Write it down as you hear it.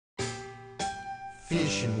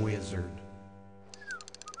Fishing wizard.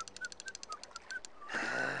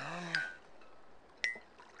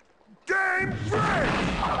 Game freak!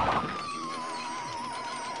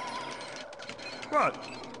 What?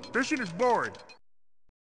 Fishing is boring.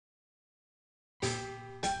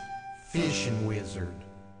 Fishing wizard.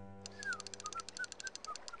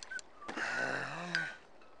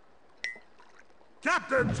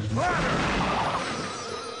 Captain's platter!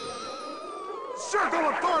 Circle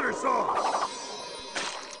of tartar sauce!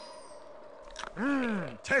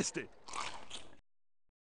 Tasty.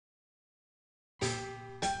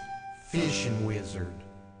 Fishing wizard.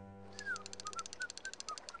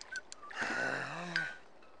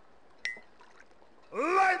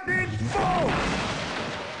 Lightning bolt!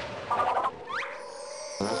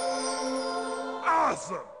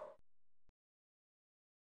 Awesome!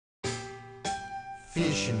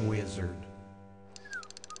 Fishing wizard.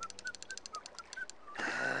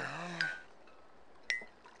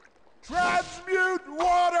 Transmute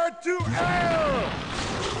water to air!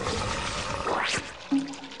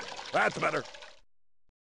 That's better.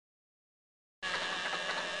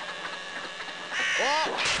 Oh!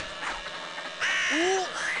 Ooh!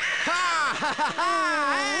 Ha! Ha! Ha! Ha!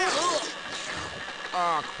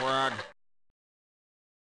 Oh, crud.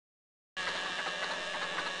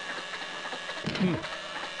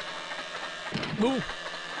 Ooh!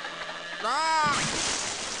 Ah!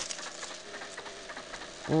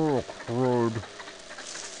 Oh, crud.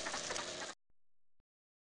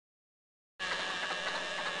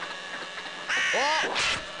 Oh!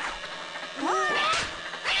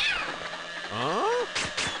 Huh?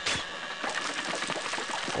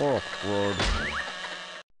 Oh, crud.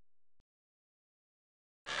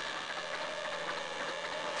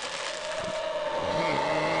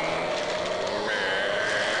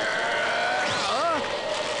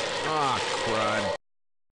 Ah, crud.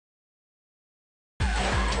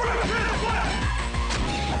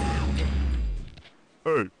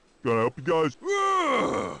 Hey, can I help you guys?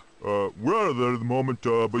 We're out of there at the moment,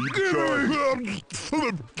 but you can try.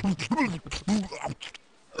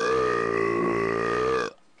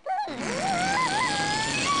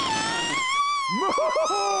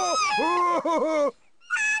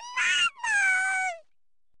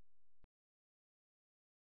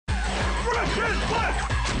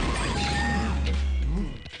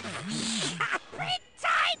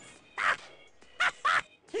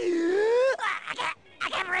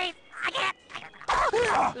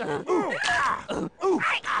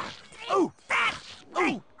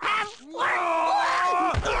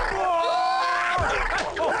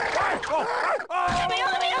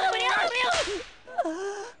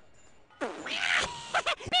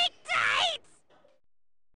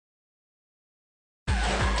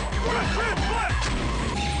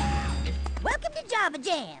 Welcome to Java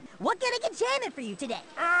Jam. What can I get jamming for you today?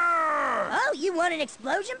 Oh, you want an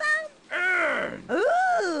explosion bomb?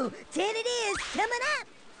 Ooh, 10 it is, coming up.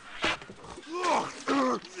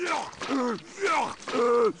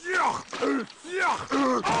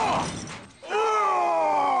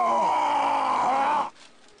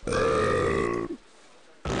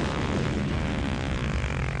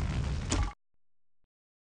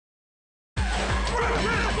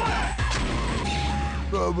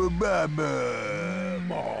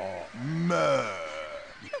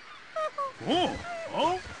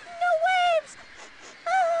 Oh? No waves!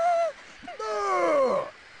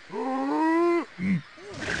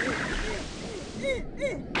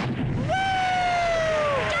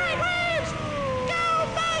 Giant waves! Go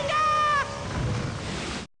Manga!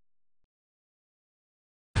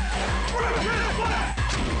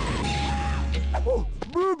 Oh,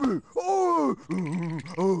 baby! Oh,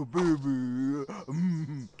 oh, baby!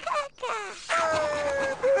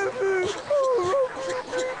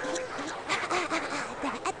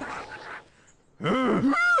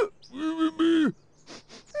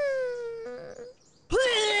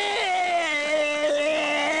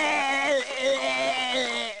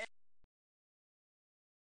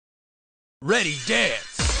 Ready,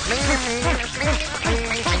 dance!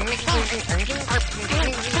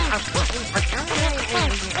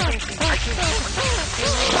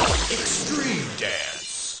 Extreme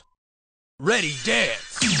dance! Ready,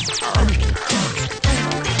 dance!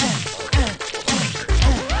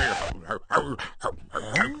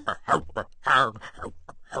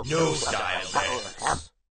 No style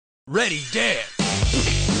dance! Ready, dance!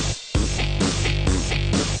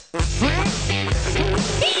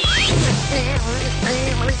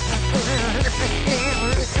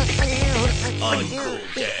 Uncool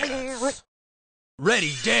dance.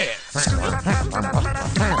 Ready, dance.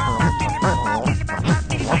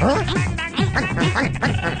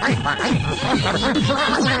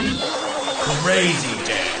 Crazy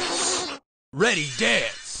dance. Ready,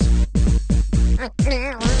 dance.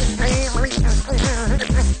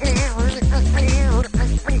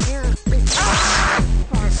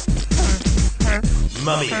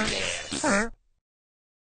 Mummy dance.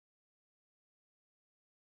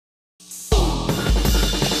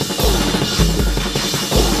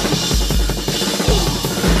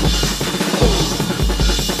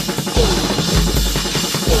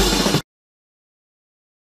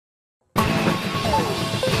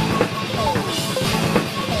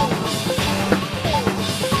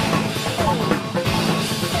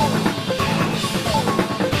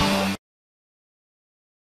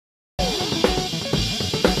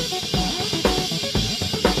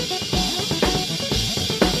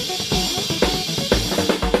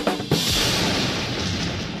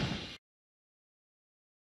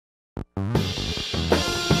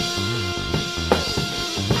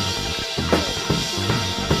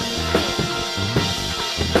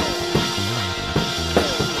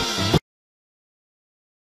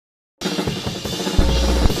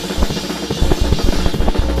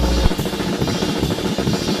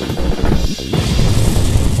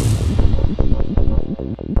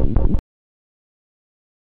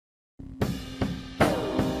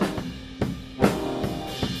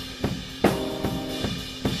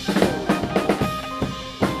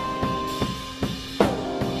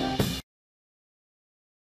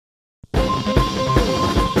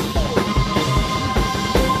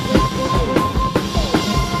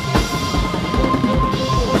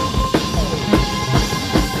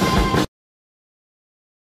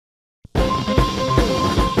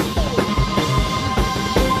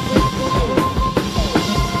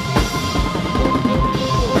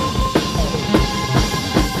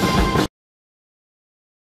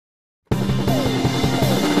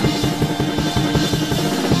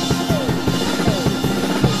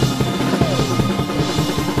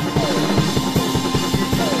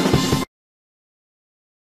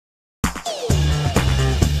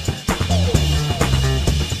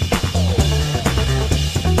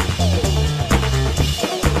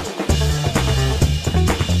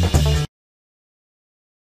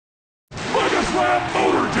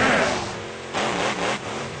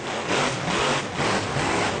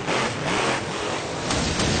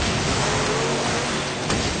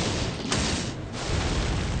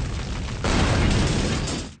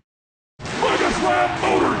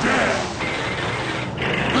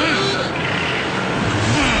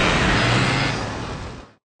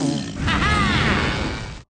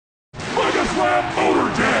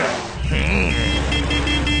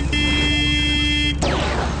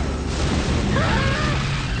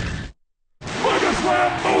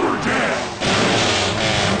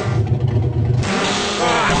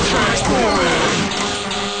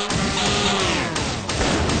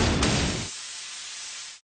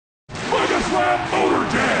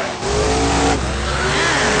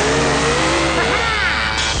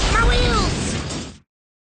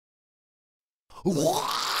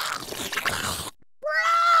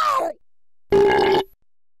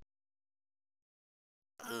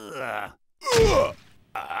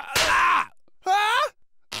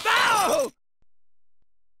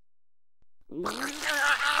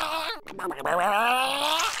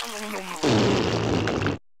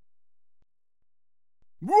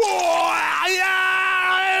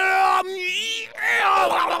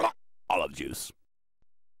 Olive juice.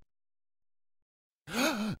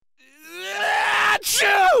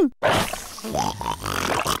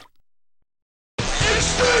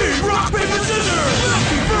 Extreme rock, paper, scissors!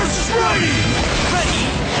 Lefty versus righty! Ready,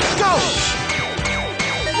 go!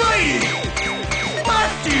 Righty!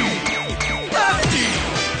 Lefty! Lefty!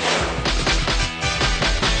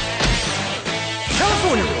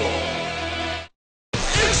 California roll!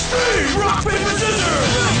 Extreme rock, paper,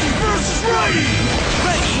 scissors! Lefty versus righty!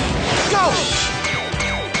 Ready, go!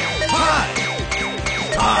 Tie!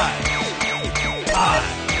 Tie! Tie!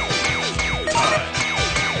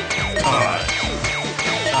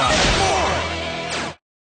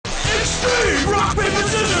 Extreme rock, paper,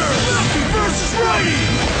 scissors! Lefty versus righty!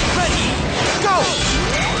 Ready, go!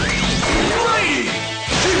 Righty!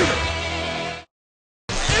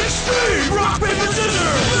 Extreme rock, paper,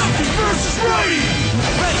 scissors! Lefty versus righty!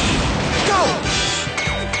 Ready, go!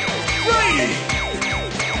 Righty!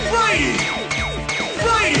 Righty!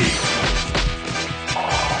 Righty!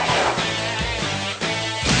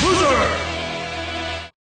 Loser!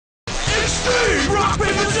 Extreme rock,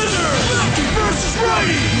 paper, scissors! Lefty versus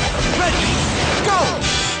righty! Ready, go!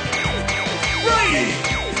 Righty!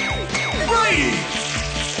 Righty!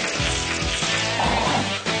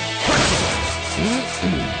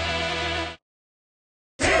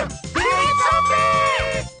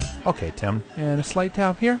 Okay, Tim. And a slight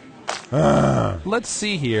tap here. Let's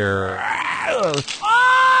see here.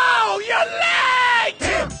 Oh, your leg!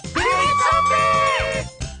 Tim,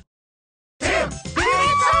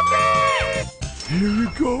 Here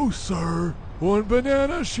you go, sir. 1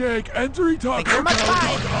 banana shake and 3 tacos. Thank you very much,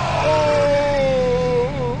 bye.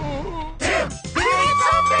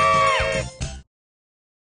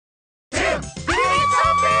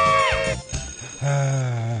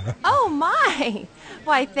 Oh my!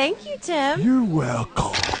 Why, thank you, Tim. You're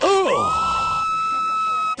welcome.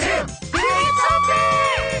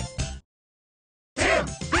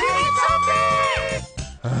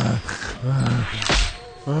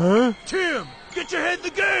 Tim, get your head in the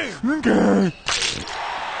game! Okay.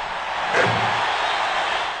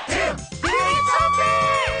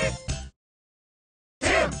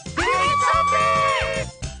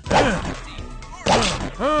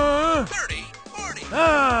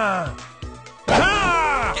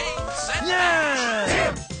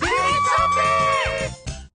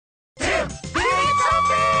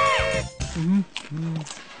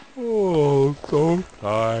 Oh, so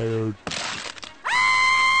tired.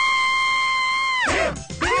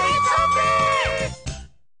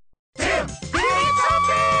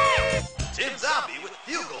 Tim Zombie with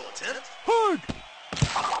field goal attempt. Hug!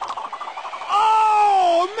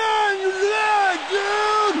 Oh, man, your leg,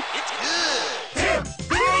 dude! It's good.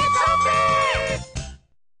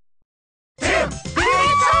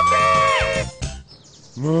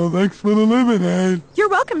 Well, thanks for the lemonade. You're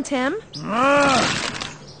welcome, Tim.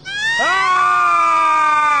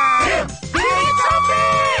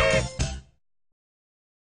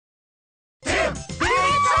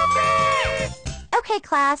 Okay,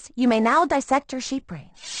 class, you may now dissect your sheep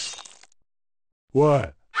brain.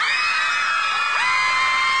 What?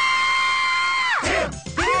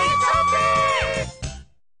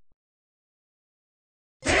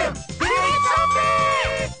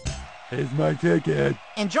 Here's my ticket.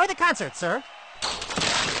 Enjoy the concert, sir.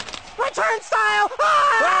 Return style!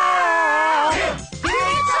 Ah!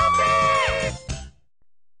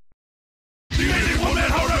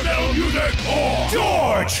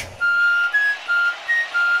 George!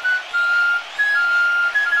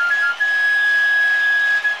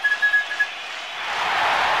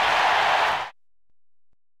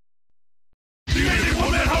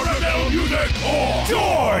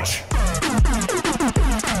 George!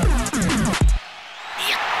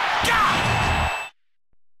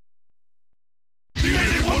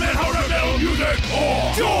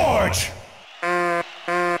 George!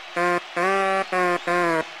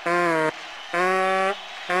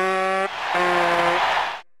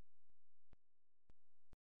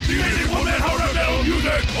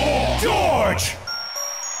 George!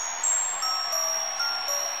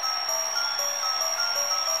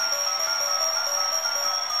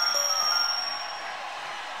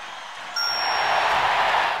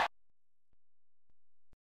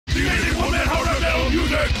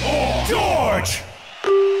 George!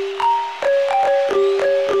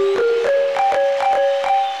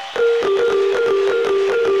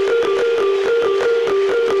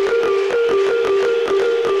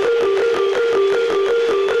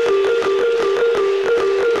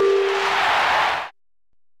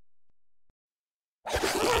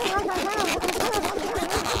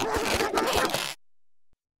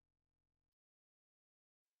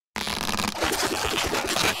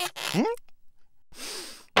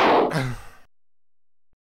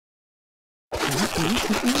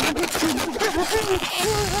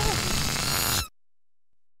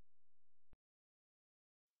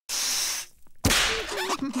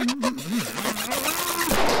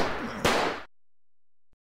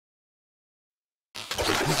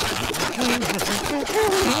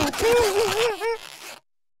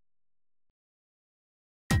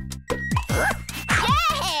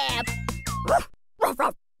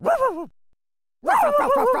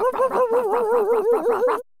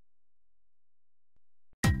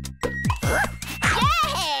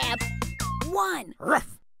 Yeah! 1,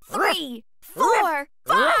 3, 4,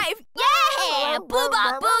 5, yeah!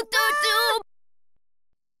 Boo-ba, boo-doo-doo!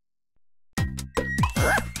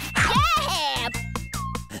 Yeah!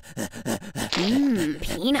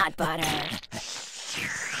 Peanut butter.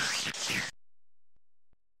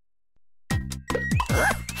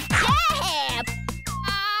 Yeah!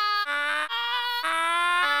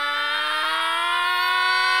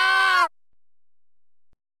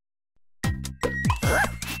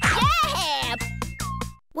 Yeah!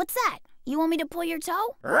 What's that? You want me to pull your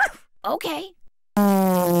toe? Okay.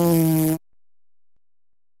 Yeah!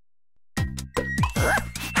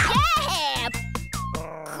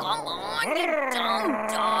 Come on, you dumb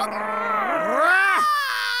dog.